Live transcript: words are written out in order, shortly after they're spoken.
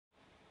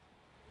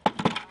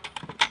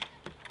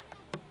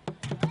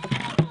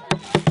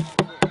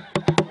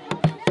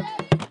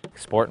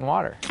sport and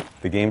water.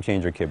 The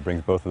Gamechanger kit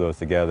brings both of those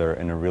together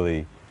in a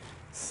really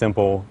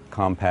simple,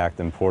 compact,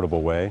 and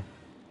portable way.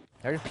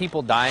 There's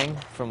people dying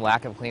from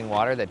lack of clean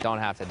water that don't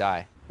have to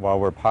die. While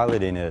we're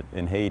piloting it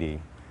in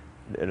Haiti,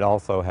 it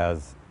also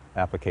has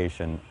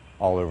application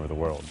all over the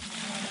world.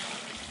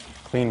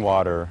 Clean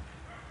water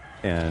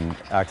and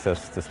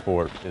access to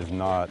sport is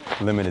not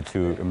limited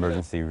to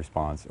emergency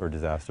response or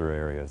disaster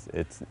areas.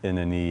 It's in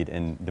a need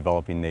in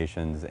developing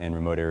nations and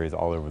remote areas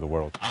all over the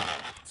world.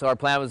 So our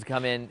plan was to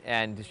come in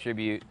and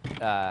distribute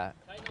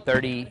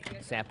 30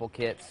 sample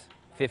kits,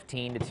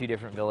 15 to 2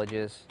 different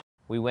villages.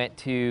 We went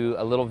to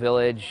a little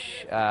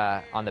village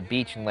on the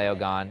beach in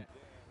Leogan,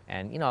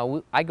 and you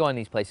know, I go in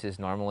these places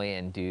normally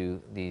and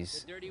do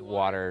these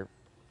water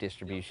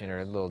distribution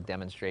or little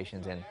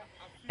demonstrations, and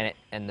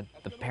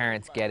the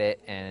parents get it,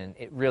 and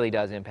it really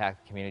does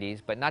impact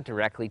communities, but not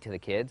directly to the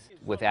kids.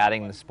 With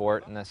adding the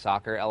sport and the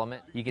soccer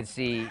element, you can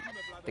see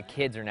the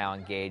kids are now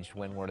engaged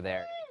when we're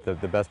there. The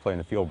best player in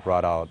the field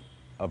brought out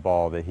a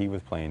ball that he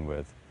was playing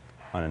with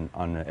on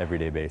an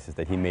everyday basis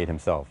that he made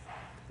himself.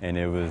 And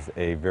it was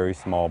a very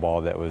small ball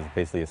that was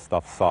basically a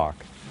stuffed sock.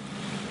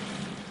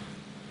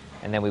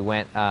 And then we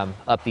went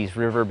up these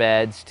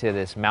riverbeds to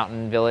this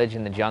mountain village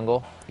in the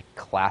jungle.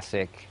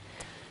 Classic,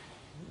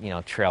 you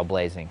know,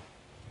 trailblazing.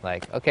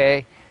 Like,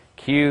 okay,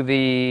 cue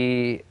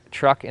the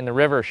truck in the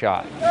river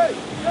shot.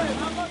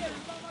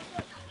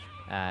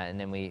 And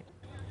then we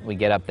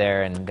get up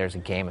there and there's a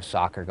game of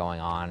soccer going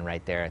on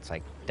right there. It's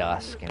like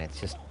dusk and it's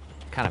just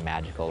kind of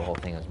magical. The whole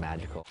thing was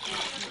magical.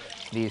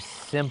 These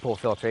simple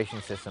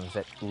filtration systems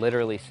that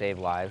literally save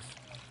lives,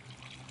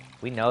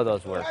 we know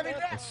those work.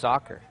 In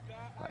soccer,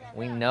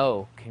 we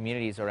know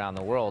communities around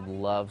the world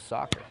love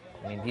soccer.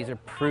 I mean, these are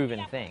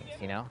proven things,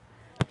 you know?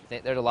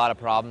 There's a lot of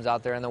problems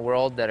out there in the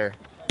world that are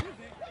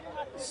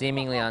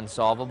seemingly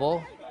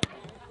unsolvable.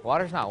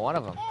 Water's not one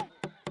of them.